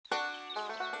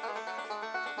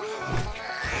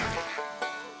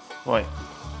Right.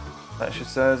 That should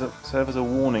serve as a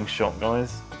warning shot,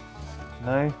 guys.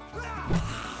 No?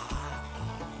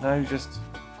 No, just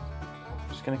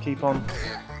gonna keep on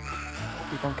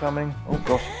coming. Oh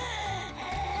gosh.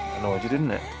 Annoyed you,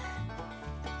 didn't it?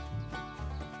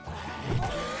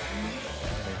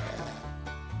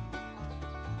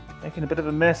 Making a bit of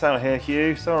a mess out here,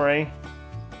 Hugh. Sorry.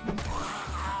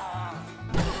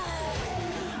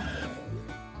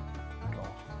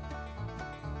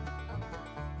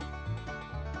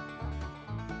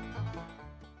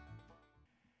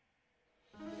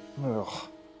 Ugh.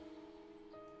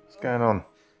 What's going on?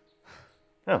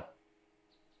 Oh.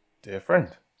 Dear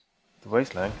friend, the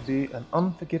wasteland can be an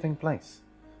unforgiving place.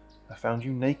 I found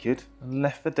you naked and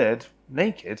left for dead.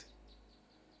 Naked?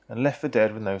 And left for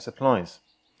dead with no supplies.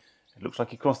 It looks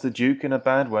like you crossed the Duke in a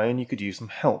bad way and you could use some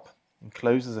help.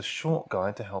 Enclosed is a short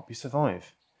guide to help you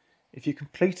survive. If you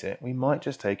complete it, we might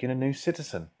just take in a new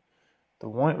citizen. The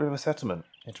White River Settlement.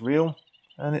 It's real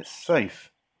and it's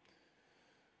safe.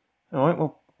 Alright,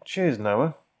 well, cheers,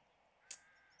 Noah.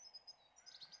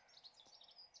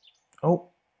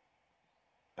 Oh,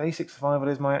 basic survival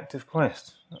is my active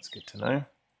quest. That's good to know.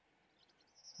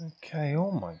 Okay,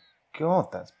 oh my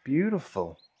god, that's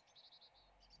beautiful.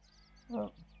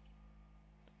 Oh,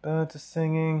 birds are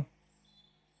singing.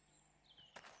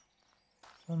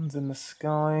 Sun's in the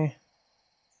sky.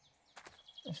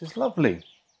 This is lovely.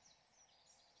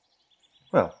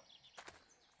 Well,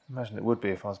 I imagine it would be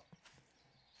if I was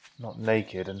not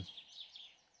naked and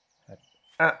had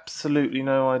absolutely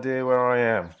no idea where I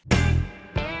am.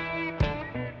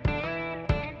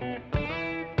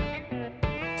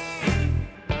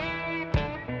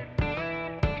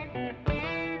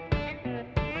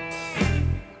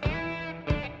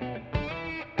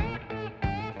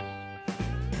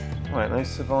 Right, no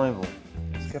survival.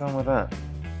 Let's get on with that.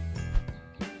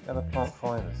 Gather plant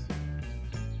fibers.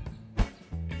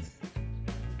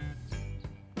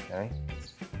 Okay.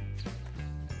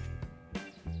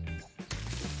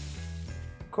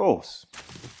 Of course.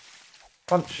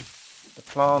 Punch the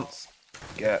plants,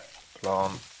 get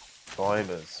plant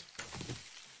fibers.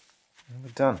 And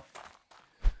we're done.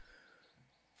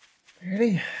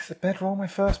 Really? Is the bedroll my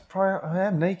first prior? I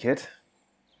am naked.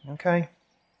 Okay.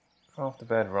 Craft the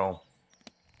bedroll.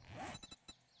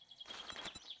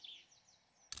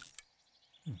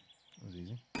 That was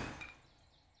easy.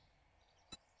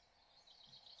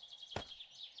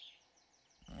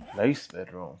 Lace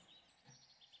bedroll.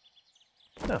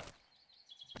 No.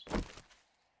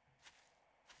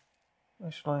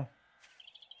 Where should I?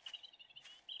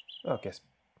 Oh, I guess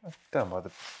down by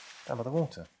the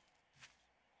water.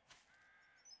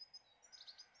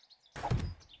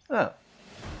 Oh.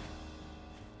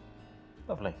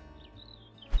 Lovely.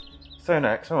 Stone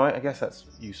axe, alright, I guess that's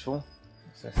useful.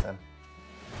 What's this then?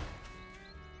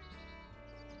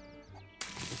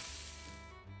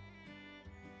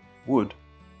 Wood.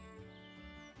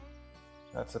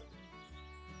 That's a...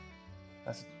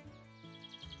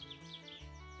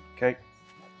 Okay.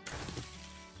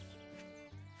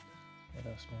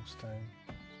 Another small stone.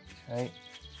 Okay.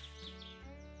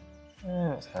 Yeah,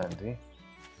 that's handy.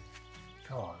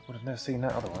 God, I would have never seen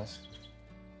that otherwise.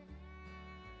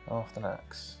 Half an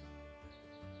axe.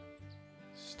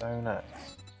 Stone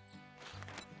axe.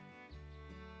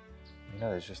 You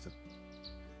know, there's just a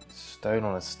stone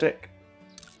on a stick.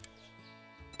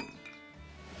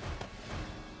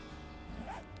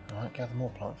 Alright, gather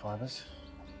more plant fibres.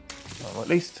 Well, at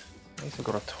least I've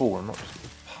got a tool. I'm not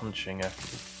just punching a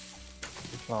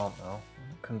plant now. I'm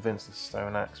not convinced the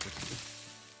stone axe would.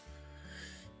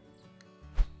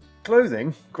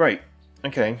 Clothing? Great.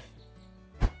 Okay.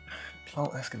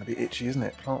 Plant, that's going to be itchy, isn't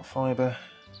it? Plant fibre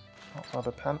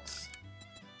pants.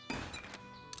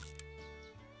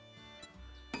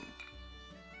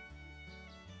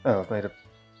 Oh, I've made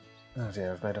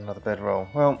another bedroll.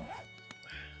 Well,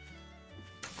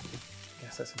 I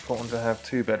guess that's important to have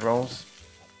two bedrolls.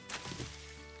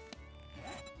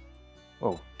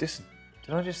 Whoa, did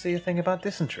I just see a thing about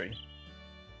dysentery?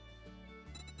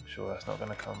 I'm sure that's not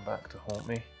going to come back to haunt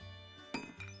me.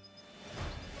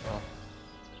 Oh,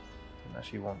 didn't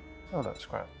actually want... Oh, that's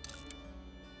scrap.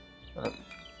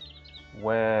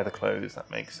 Wear the clothes,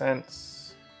 that makes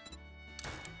sense.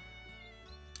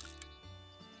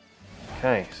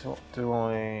 Okay, so what do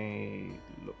I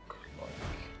look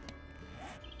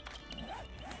like?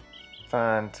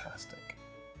 Fantastic.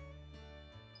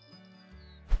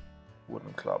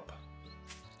 Wooden club.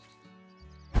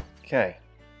 Okay.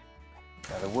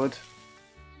 Gather wood.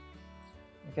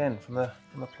 Again from the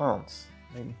plants.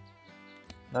 I mean,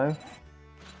 no.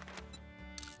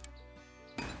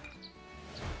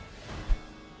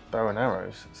 Bow and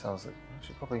arrows. It sounds like I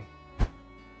should probably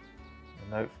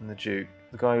note from the Duke.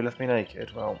 The guy who left me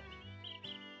naked? Well,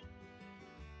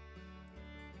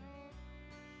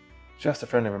 just a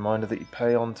friendly reminder that you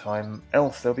pay on time,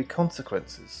 else there'll be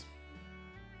consequences.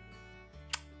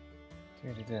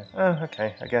 Oh,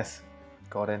 okay, I guess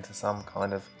got into some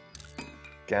kind of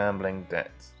gambling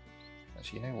debt.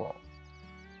 Actually, you know what?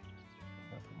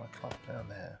 I'm going to put my club down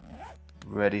there.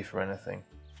 Ready for anything.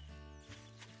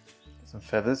 Some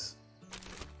feathers.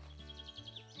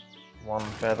 One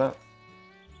feather.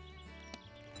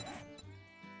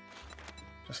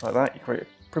 Just like that, you create a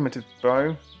primitive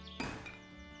bow.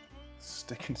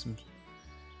 Stick in some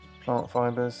plant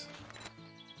fibres.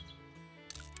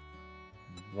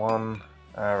 One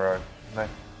arrow. Now,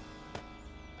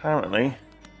 apparently,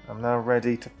 I'm now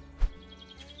ready to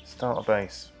start a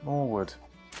base. More wood.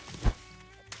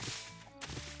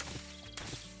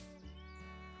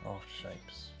 Craft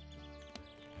shapes.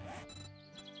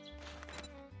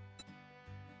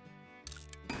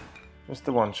 Just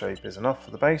the one shape is enough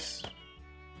for the base.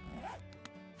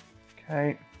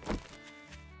 Okay.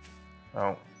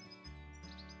 Oh.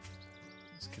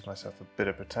 Let's give myself a bit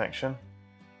of protection.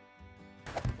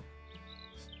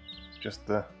 Just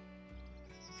the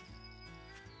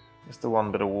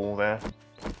one bit of wall there.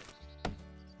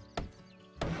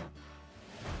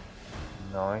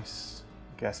 Nice.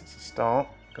 I guess it's a start.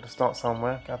 Got to start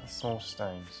somewhere. Gather small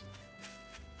stones.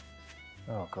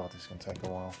 Oh god, this is going to take a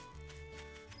while.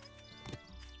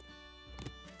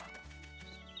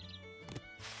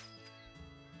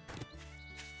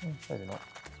 Maybe not.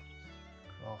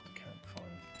 Craft a campfire.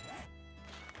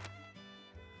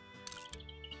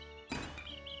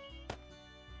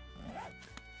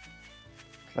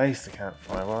 Place the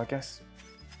campfire. Well, I guess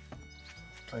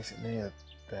place it near the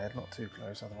bed, not too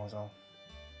close, otherwise I'll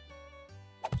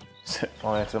set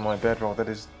fire to my bedroll that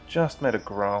is just made of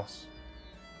grass.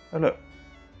 Oh look,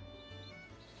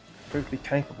 proved to be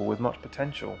capable with much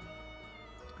potential.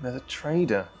 There's a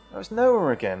trader. Oh, it's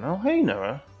Noah again. Oh, hey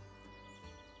Noah.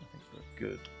 I think you're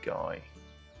a good guy.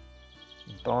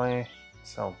 You buy,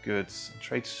 sell goods, and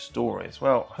trade stories.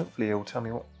 Well, hopefully he'll tell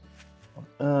me what on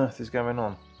earth is going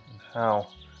on and how.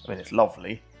 I mean, it's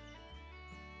lovely,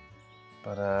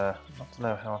 but I'd love to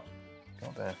know how I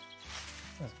got there.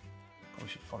 Probably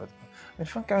should follow the... I mean,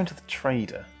 if I'm going to the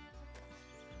trader,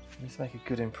 I need to make a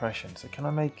good impression. So can I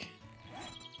make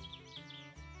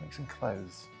some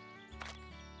clothes?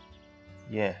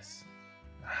 Yes.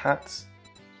 Hats.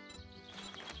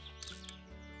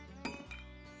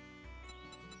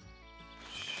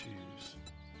 Shoes.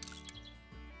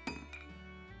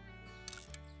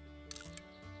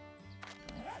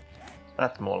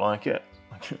 That's more like it,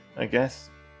 I guess.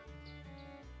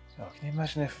 Oh, can you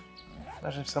imagine if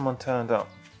someone turned up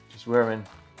just wearing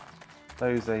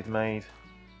clothes they'd made?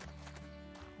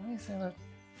 Why is there a...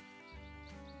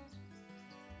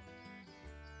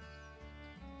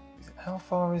 How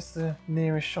far is the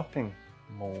nearest shopping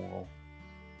mall?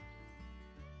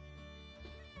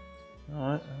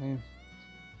 Alright, I mean...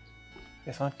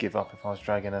 guess I'd give up if I was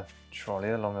dragging a trolley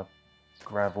along a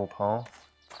gravel path.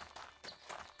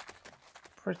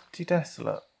 Pretty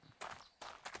desolate.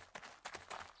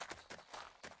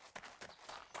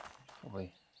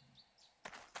 Probably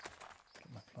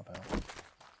get my club out.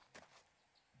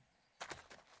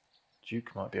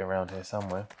 Duke might be around here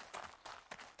somewhere.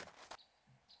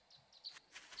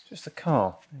 Just a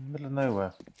car in the middle of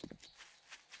nowhere.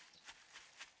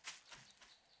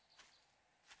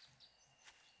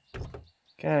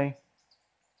 Okay.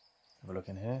 Have a look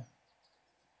in here.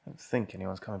 I don't think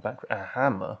anyone's coming back. A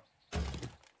hammer.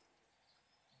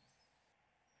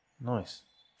 Nice.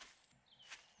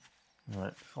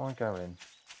 Right, before I go in,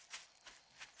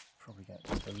 probably get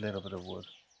just a little bit of wood.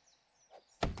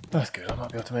 That's good, I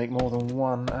might be able to make more than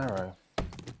one arrow.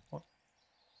 What?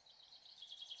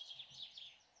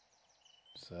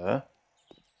 Sir?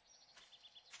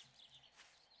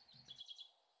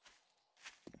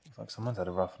 Looks like someone's had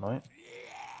a rough night.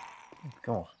 Oh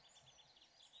god.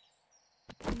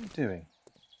 What are you doing?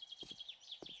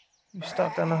 You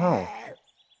stuck down the hole.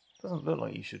 Doesn't look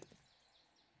like you should.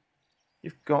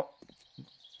 You've got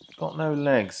no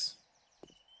legs.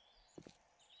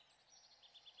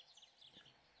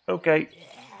 Okay.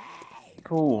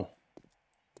 Cool.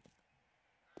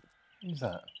 Who's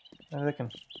that? Maybe they can...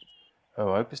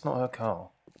 Oh, I hope it's not her car.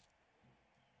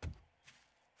 Do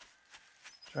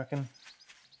you reckon?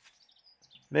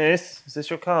 Miss, is this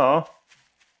your car?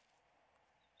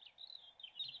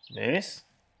 Miss?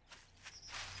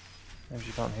 Maybe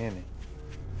she can't hear me.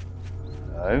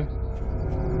 No.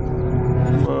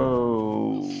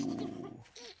 Whoa.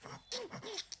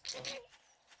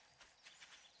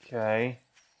 Okay.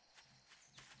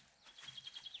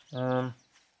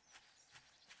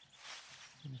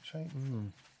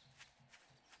 Concentrate.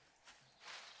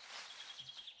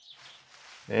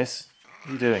 Miss, what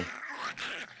are you doing?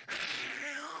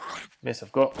 Miss,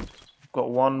 I've got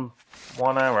one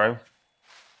arrow.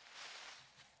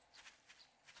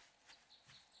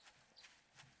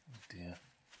 Oh dear.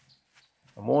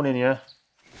 I'm warning you.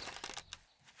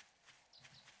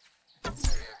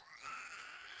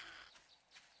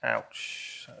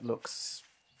 Ouch. That looks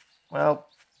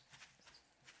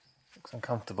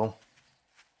uncomfortable.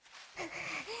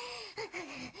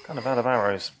 Kind of out of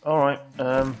arrows. Alright,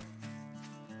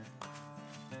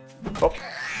 Pop.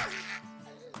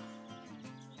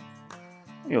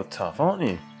 You're tough, aren't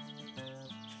you?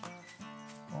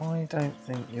 I don't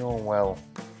think you're well.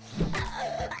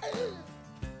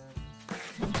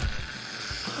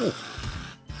 Ooh.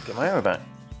 Get my arrow back.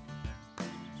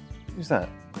 Who's that?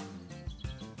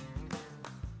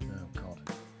 Oh god,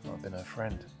 might have been her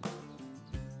friend.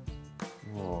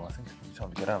 Whoa, I think it's probably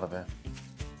time to get out of here.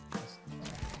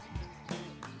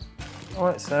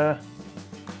 Alright, sir.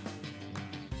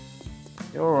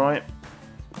 You're alright.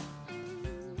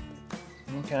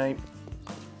 Okay.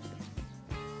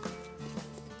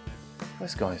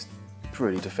 This guy's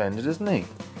pretty defended, isn't he?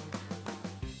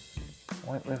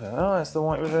 White River. Oh, that's the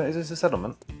White River. Is this a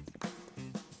settlement?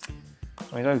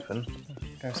 Oh, he's open.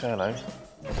 Go say hello.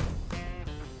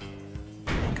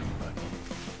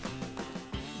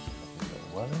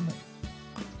 Well, isn't it?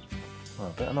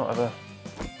 Well, better not have a...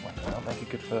 Well, that'll make a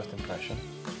good first impression.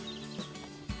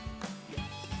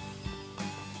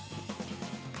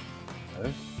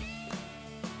 Hello?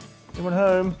 Anyone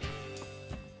home?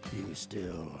 You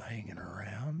still hanging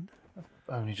around? I've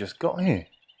only just got here.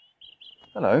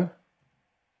 Hello?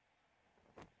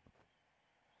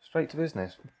 Straight to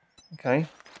business. Okay.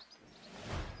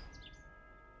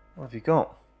 What have you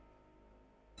got?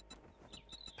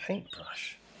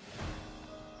 Paintbrush.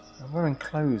 I'm wearing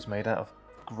clothes made out of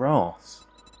grass.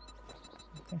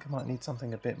 I think I might need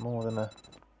something a bit more than a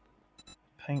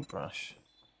paintbrush.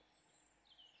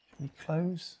 Any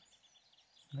clothes?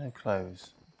 No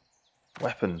clothes.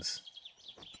 Weapons.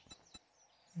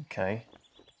 Okay.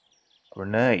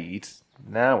 Grenade.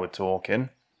 Now we're talking.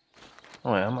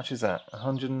 Alright, how much is that?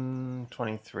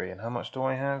 123. And how much do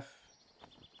I have?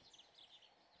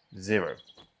 0.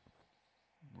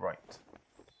 Right.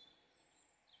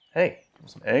 Hey,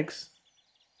 some eggs.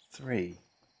 3.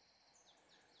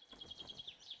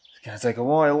 It's gonna take a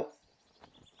while.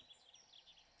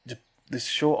 This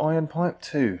short iron pipe,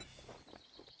 2.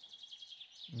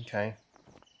 Okay.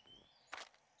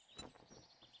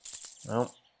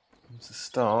 Well, it's a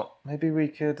start. Maybe we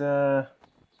could come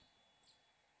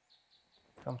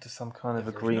to some kind of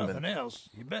agreement. If there's nothing else,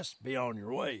 you best be on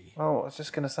your way. Oh, I was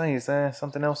just going to say, is there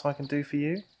something else I can do for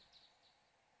you?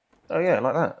 Oh yeah,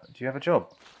 like that. Do you have a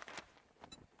job?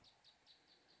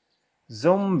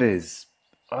 Zombies.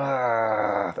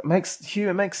 Ah, that makes Hugh.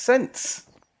 It makes sense.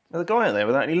 There's a guy out there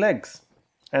without any legs,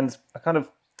 and I kind of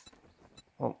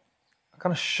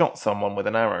shot someone with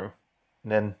an arrow,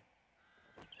 and then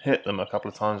hit them a couple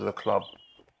of times with a club.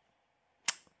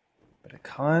 But it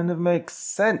kind of makes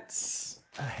sense.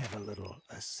 I have a little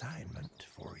assignment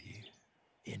for you.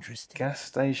 Interesting? Gas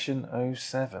Station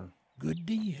 07. Good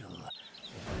deal. I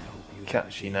hope you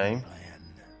Catchy have a game name.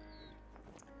 plan.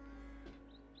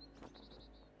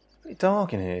 It's pretty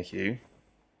dark in here, Hugh.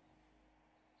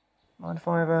 Mind if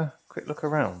I have a quick look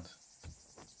around?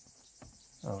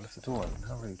 Oh, I left the door open.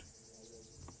 How rude.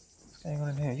 What's going on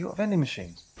in here? You got a vending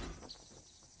machine.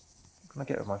 What can I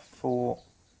get with my 4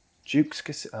 Duke's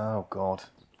Casino? Oh, God.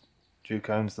 Duke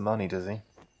owns the money, does he?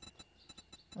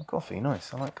 Oh, coffee.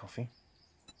 Nice. I like coffee.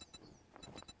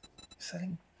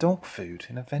 Selling dog food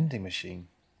in a vending machine.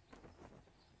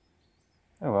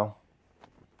 Oh, well.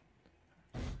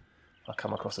 If I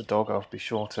come across a dog, I'll be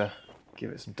sure to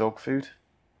give it some dog food.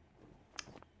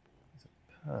 There's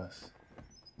a purse.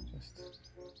 Just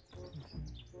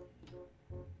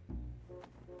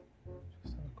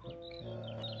have a quick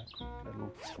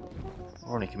little... I've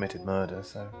already committed murder,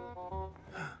 so...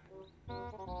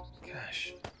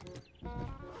 Cash.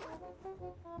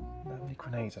 How many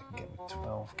grenades I can get with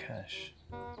 12 cash?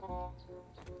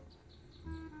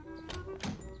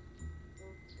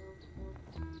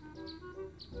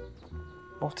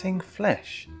 Rotting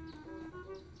flesh.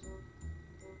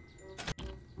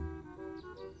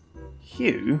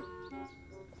 Hugh?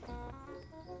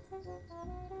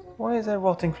 Why is there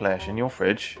rotting flesh in your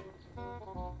fridge?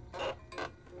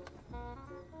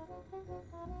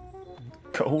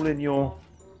 Coal in your...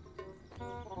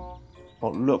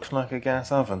 what looks like a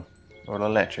gas oven. Or an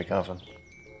electric oven.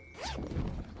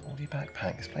 What do you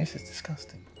backpack? This place is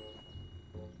disgusting.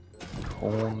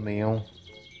 Cornmeal.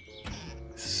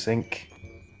 Sink.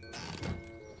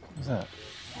 What's that?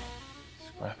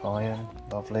 Scrap iron.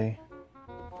 Lovely.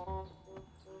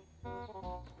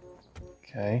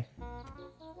 Okay.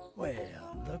 Well,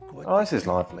 look what. Oh, this is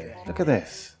lovely. Look at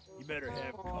this. You better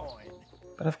have coin.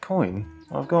 Bit of coin.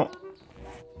 I've got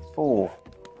 4.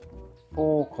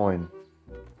 4 coin.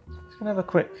 Just gonna have a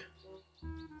quick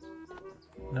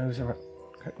nose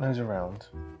around.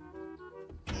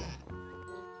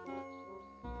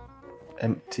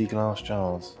 Empty glass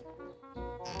jars.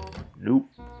 Nope.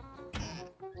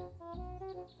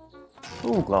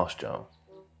 Full glass jar.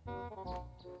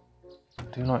 I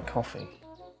do like coffee.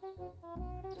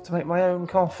 To make my own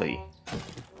coffee.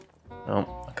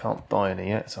 Oh, I can't buy any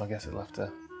yet, so I guess it'll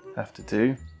have to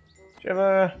do. Do you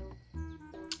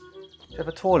have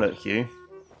a toilet, Hugh?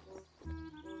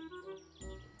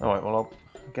 All right. Well,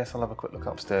 I guess I'll have a quick look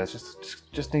upstairs.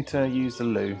 Just need to use the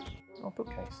loo. Oh,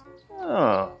 bookcase.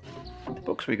 Ah, what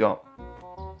books we got?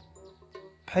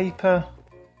 Paper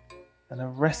and a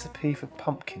recipe for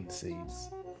pumpkin seeds.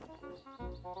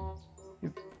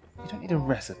 You don't need a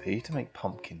recipe to make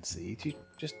pumpkin seeds. You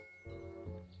just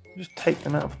take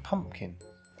them out of a pumpkin.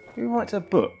 Who writes a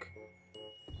book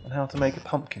on how to make a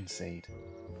pumpkin seed?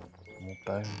 More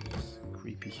bones.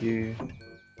 Creepy Hugh.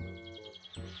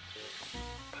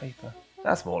 Paper.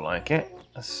 That's more like it.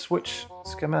 A switch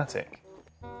schematic.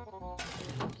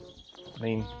 I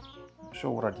mean, I'm not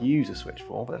sure what I'd use a switch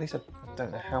for, but at least I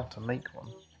don't know how to make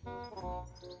one.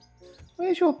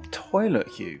 Where's your toilet,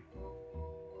 Hugh?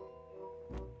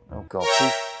 Oh God,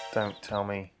 please don't tell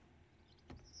me.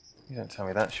 You don't tell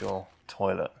me that's your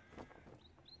toilet.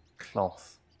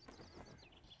 Cloth.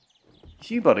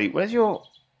 Hugh, buddy, where's your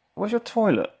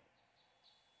toilet?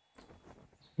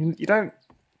 You don't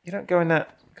go in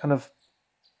that kind of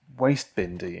waste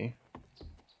bin, do you?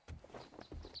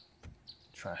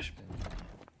 Trash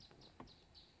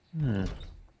bin.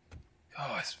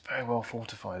 Oh, it's very well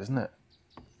fortified, isn't it?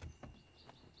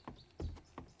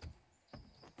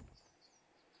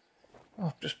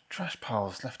 Oh, just trash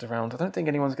piles left around. I don't think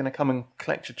anyone's going to come and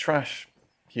collect your trash,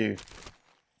 Hugh.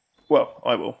 Well,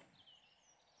 I will.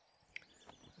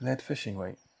 Lead fishing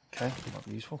weight. Okay, might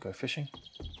be useful. Go fishing.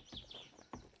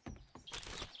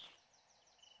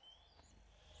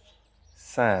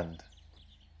 Sand.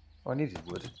 Oh, I needed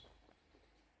wood.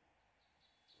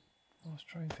 Oh, it's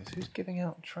trophies. Who's giving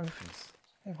out trophies?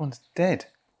 Everyone's dead.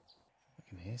 I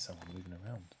can hear someone moving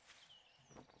around.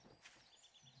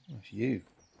 Oh, it's you.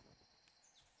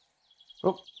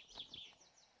 Oh.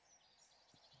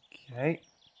 Okay.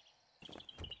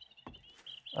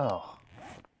 Oh.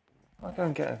 I'll go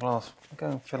and get a glass. I'll go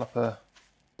and fill up a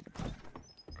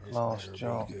glass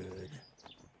jar.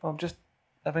 Oh, I'm just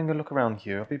having a look around,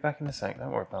 Hugh. I'll be back in a sec.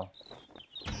 Don't worry, pal.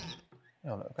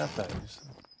 Yeah, look, grab those.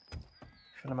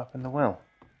 Fill them up in the well.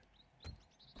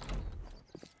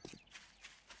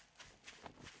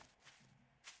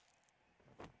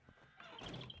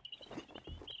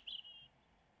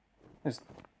 There's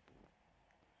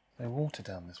no water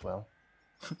down this well.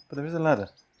 But there is a ladder.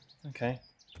 Okay.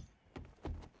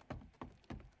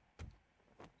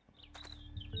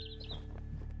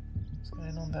 What's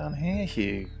going on down here,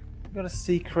 Hugh? You've got a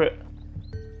secret.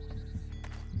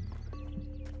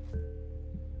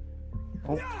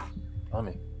 Oh,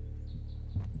 blimey.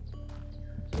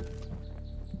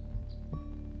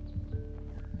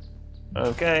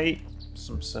 Okay,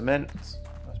 some cement. That's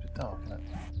a bit dark, isn't it?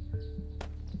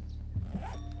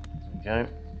 There we go.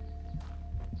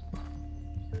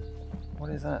 What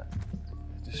is that?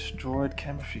 A destroyed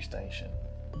chemistry station.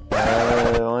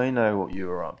 Oh, I know what you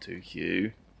were up to,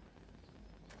 Hugh.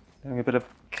 Doing a bit of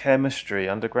chemistry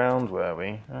underground, were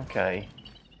we? Okay.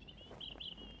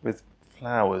 With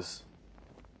flowers.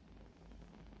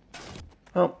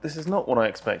 Well, this is not what I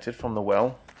expected from the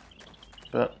well,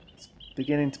 but it's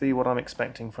beginning to be what I'm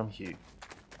expecting from Hugh.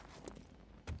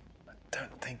 I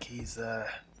don't think he's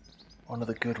one of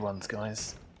the good ones,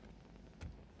 guys.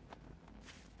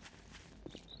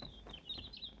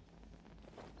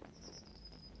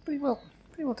 Pretty well.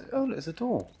 Oh, look, there's a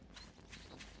door.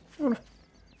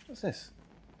 What's this?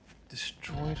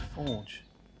 Destroyed forge.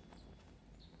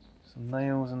 Some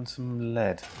nails and some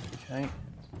lead. Okay.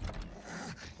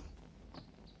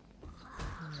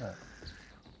 What's that?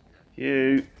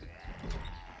 Hugh.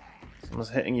 Someone's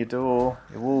hitting your door,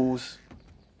 your walls.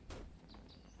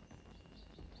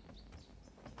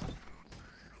 Don't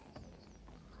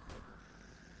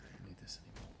need this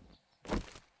anymore.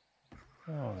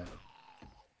 Oh, then.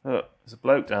 Look, there's a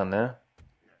bloke down there.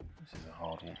 This is a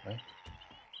hard walk, mate.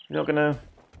 You're not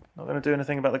gonna do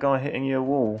anything about the guy hitting your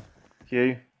wall,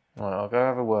 Hugh? Right, I'll go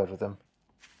have a word with him.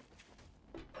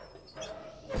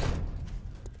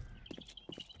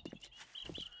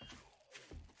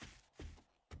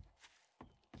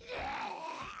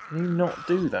 Can you not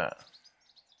do that?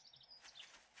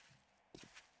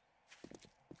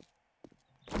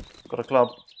 Got a club.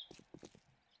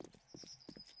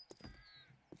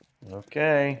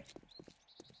 Okay.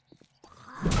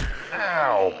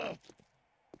 Ow!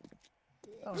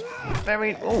 That was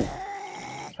very... Oh!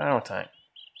 Power attack.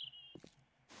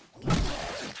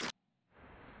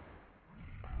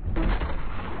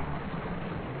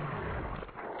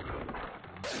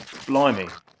 Blimey.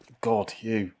 God,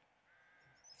 Hugh.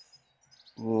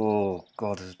 Oh,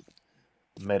 God has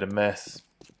made a mess.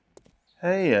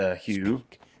 Hey, Hugh.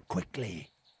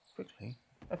 Quickly. Quickly?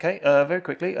 Okay, very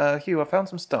quickly. Hugh, I found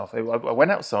some stuff. I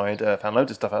went outside, found loads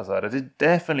of stuff outside. I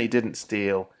definitely didn't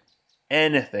steal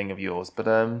anything of yours, but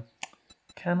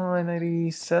can I maybe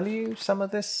sell you some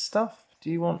of this stuff? Do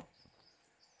you want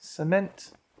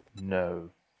cement?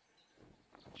 No.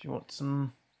 Do you want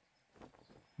some...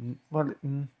 Well,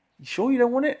 you sure you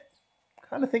don't want it?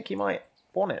 Kind of think you might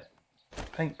want it.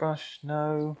 Paintbrush?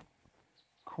 No.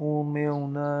 Cornmeal?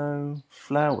 No.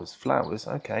 Flowers? Flowers?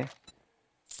 Okay.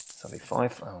 It's only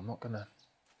 5. Oh, I'm not gonna...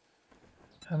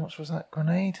 How much was that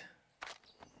grenade?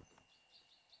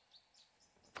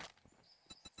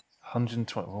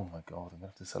 120. Oh my god, I'm gonna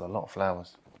have to sell a lot of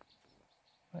flowers.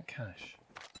 That cash.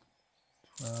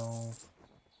 12.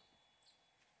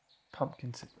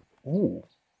 Pumpkins. Ooh.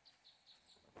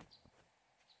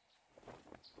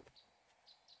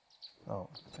 Oh,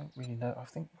 I don't really know. I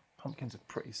think pumpkins are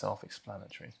pretty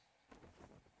self-explanatory.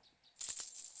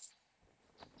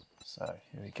 So,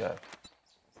 here we go.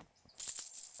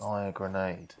 Buy a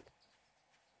grenade.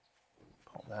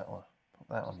 Pop that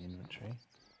on the inventory.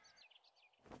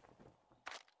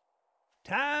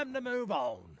 Time to move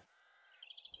on.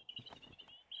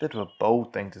 Bit of a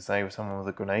bold thing to say with someone with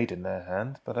a grenade in their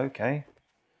hand, but okay.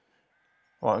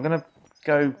 Right, I'm going to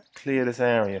go clear this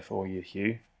area for you,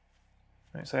 Hugh.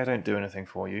 Don't say I don't do anything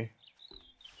for you.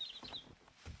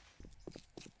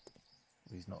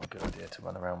 It's not a good idea to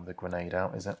run around with a grenade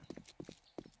out, is it?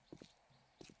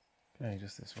 Okay,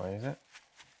 just this way, is it?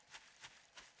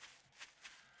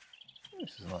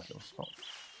 This is a nice little spot.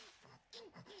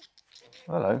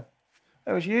 Hello.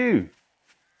 That was you!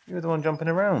 You were the one jumping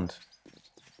around.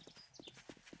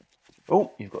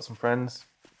 Oh, you've got some friends.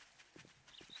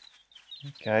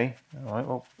 Okay, alright,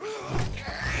 well...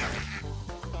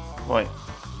 Right.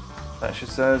 That should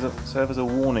serve as a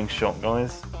warning shot,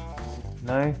 guys.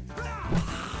 No?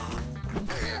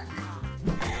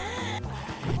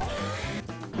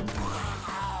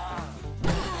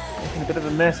 Making a bit of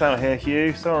a mess out here,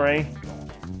 Hugh. Sorry.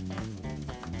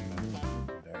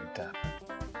 Very dapper.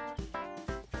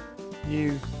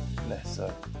 You less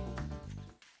so.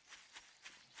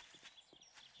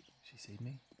 She see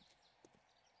me?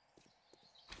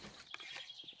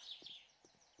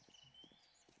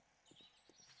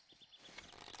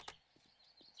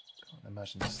 Can't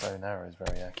imagine the stone arrow is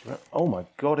very accurate. Oh my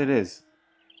god, it is.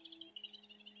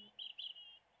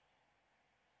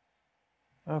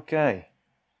 Okay.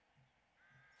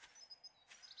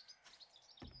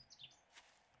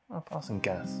 I'll pass some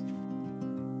gas.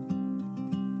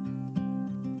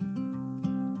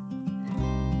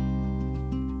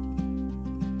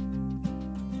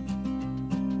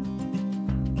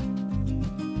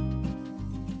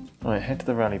 Right, head to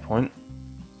the rally point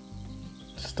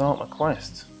to start my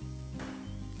quest.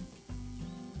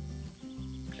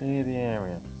 Clear the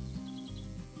area.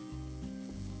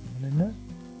 Anyone in there?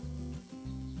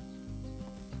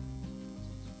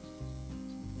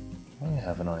 I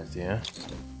have an idea.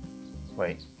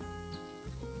 Wait.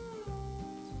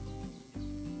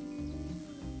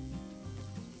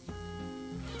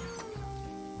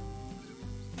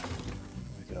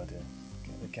 Very good idea.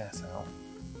 Get the gas out.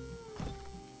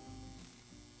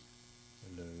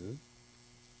 Hello?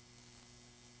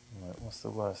 Right, what's the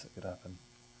worst that could happen?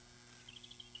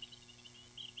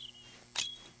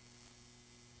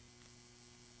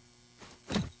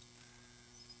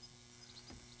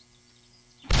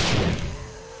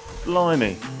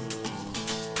 Blimey!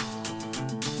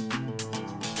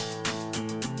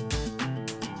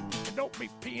 Don't be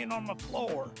peeing on the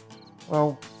floor.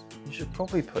 Well, you should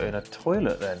probably put in a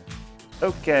toilet then.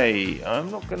 Okay,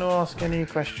 I'm not going to ask any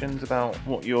questions about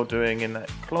what you're doing in that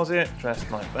closet, dressed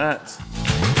like that.